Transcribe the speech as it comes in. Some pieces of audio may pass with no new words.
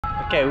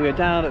Okay, we are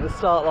down at the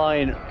start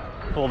line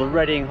for the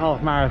Reading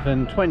Half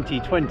Marathon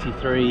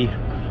 2023.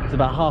 It's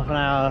about half an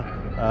hour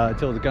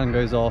until the gun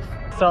goes off.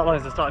 Start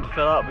lines are starting to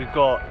fill up. We've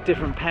got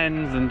different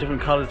pens and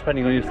different colours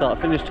depending on your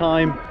start finish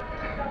time.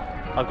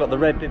 I've got the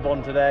red bib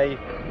on today,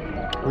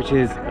 which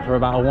is for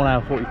about a 1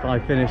 hour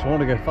 45 finish. I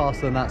want to go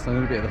faster than that, so I'm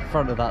going to be at the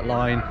front of that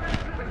line.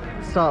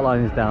 Start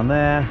line is down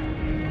there,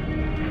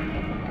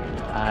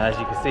 and as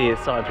you can see,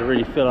 it's starting to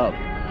really fill up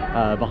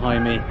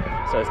behind me.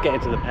 So let's get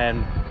into the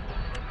pen,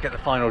 get the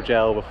final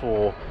gel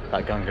before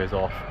that gun goes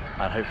off,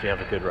 and hopefully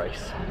have a good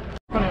race.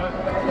 How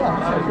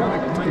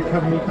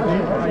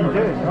you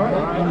doing?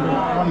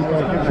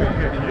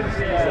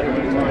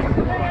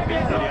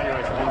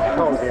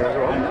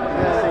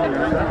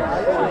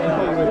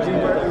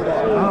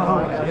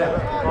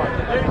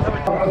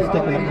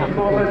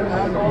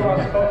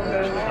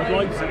 I'd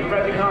like to.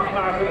 Reading Half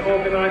Marathon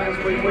organisers,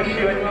 we wish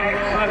you an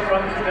excellent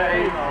run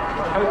today.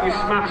 Hope you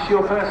smash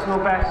your personal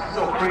bests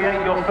or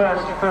create your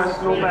first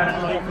personal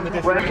best.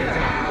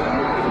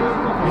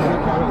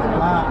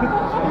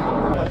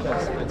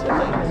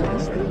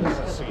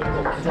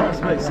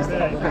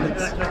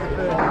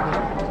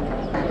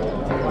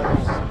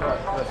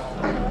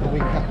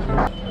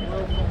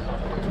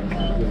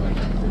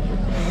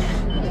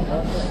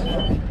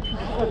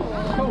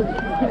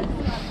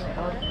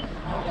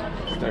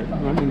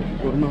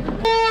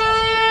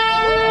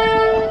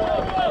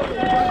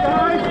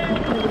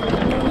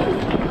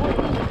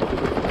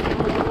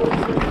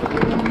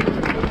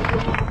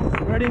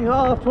 Reading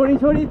Half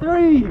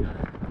 2023!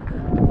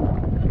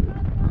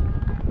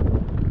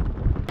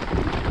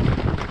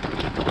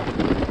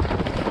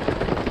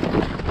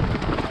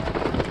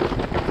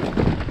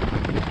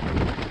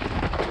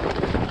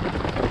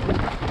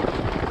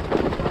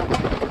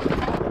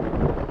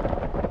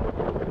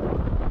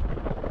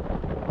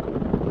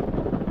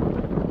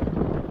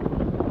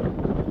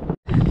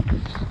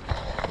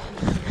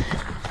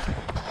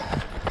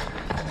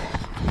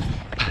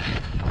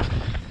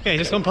 Okay,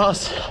 just gone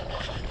past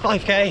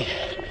 5k.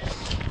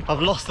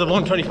 I've lost the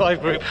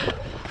 125 group.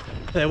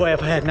 They're way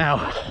up ahead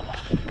now,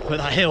 but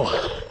that hill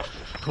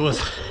was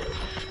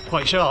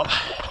quite sharp.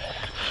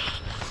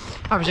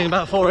 Averaging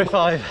about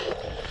 4:05,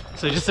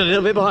 so just a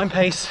little bit behind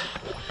pace,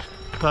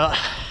 but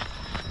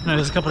you know,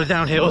 there's a couple of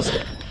downhills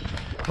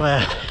where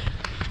I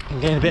can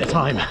gain a bit of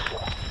time.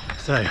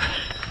 So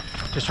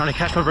just trying to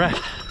catch my breath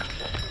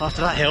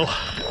after that hill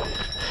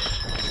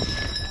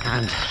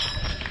and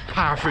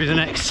power through the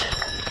next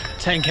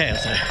 10k or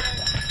so.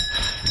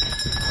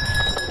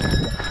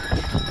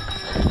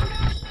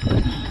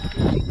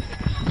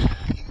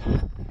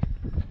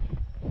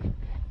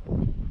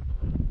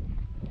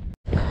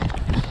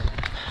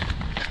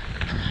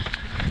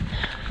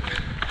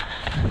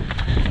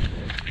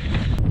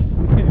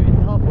 Okay, it's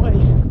halfway,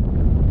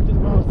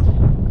 just past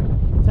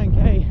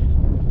 10k,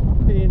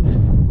 in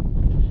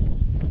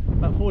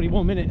about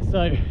 41 minutes,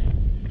 so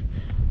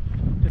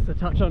just a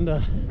touch under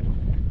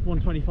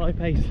 125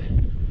 pace.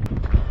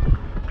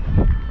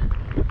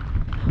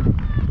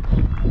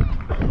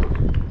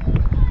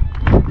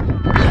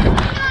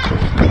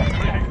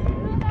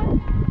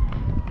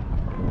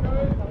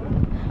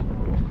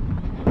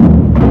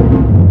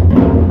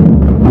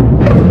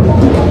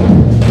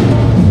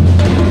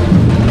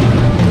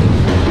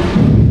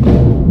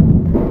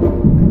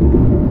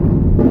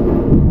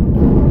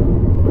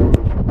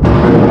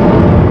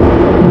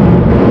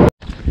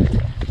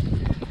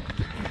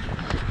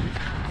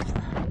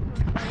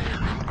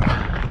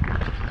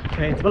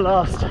 Into the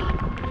last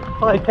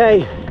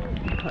 5k,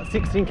 that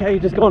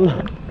 16k just gone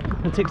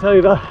and ticks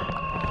over.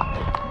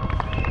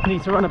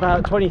 Need to run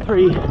about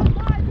 23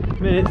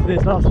 minutes for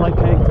this last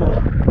 5k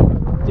to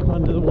dip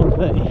under the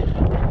 130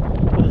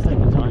 for the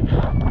second time.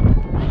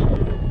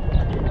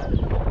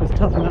 It's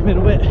tough in that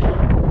middle bit,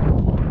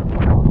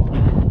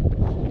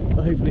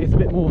 but hopefully it's a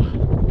bit more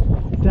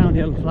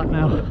downhill and flat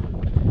now,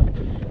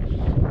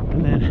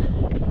 and then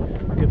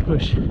a good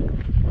push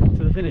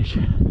to the finish.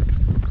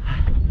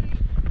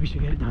 We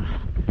should get it done.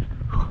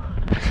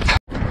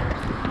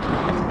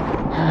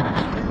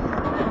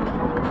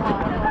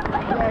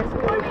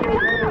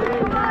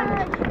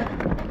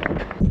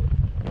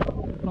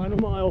 Final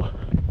mile.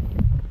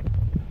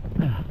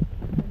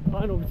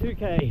 Final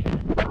 2k.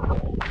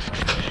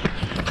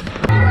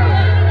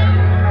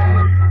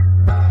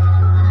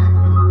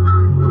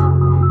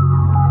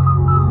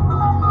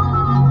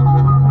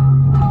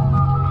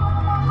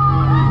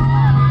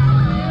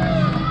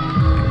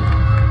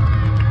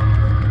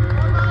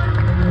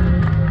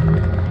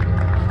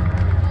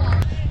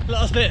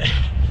 Last bit.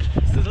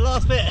 This is the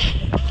last bit.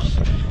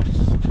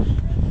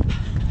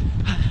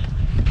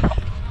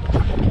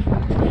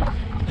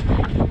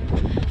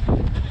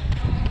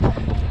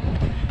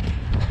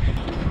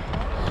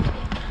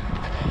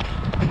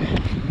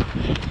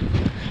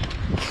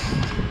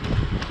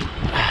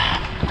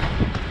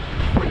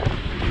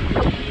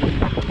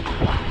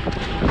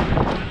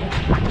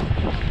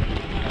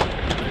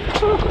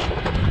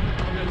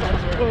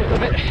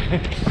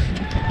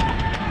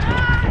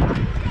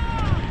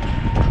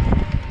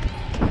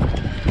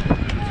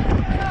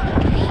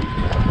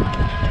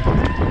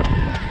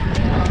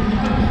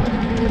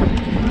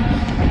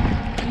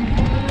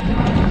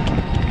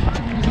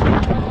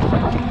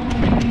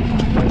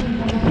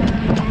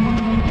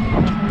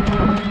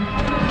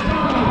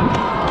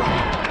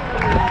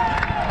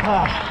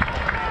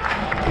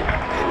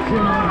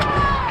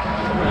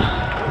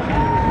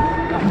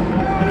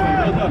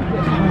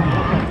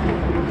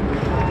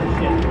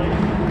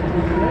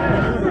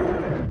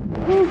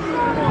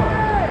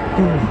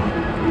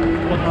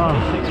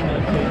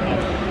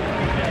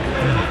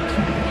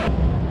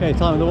 Okay,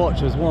 time of the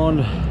watch was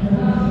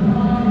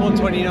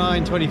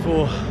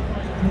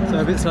 1:29.24, so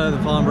a bit slower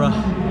than Farnborough.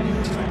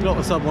 Got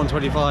the sub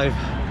 1:25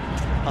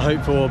 I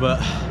hoped for, but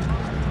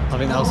I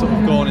think that was sort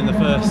of gone in the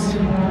first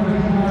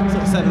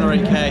sort of 7 or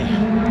 8k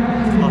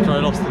after I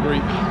lost the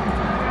group.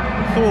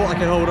 Thought I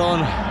could hold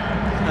on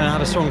and I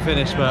had a strong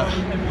finish, but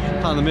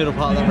found the middle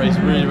part of that race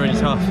really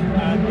tough.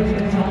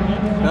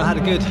 But I had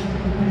a good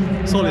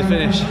solid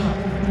finish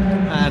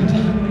and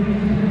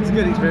it's a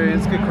good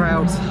experience, good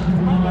crowds,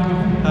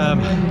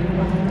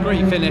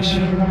 great finish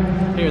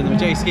here in the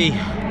Madejski.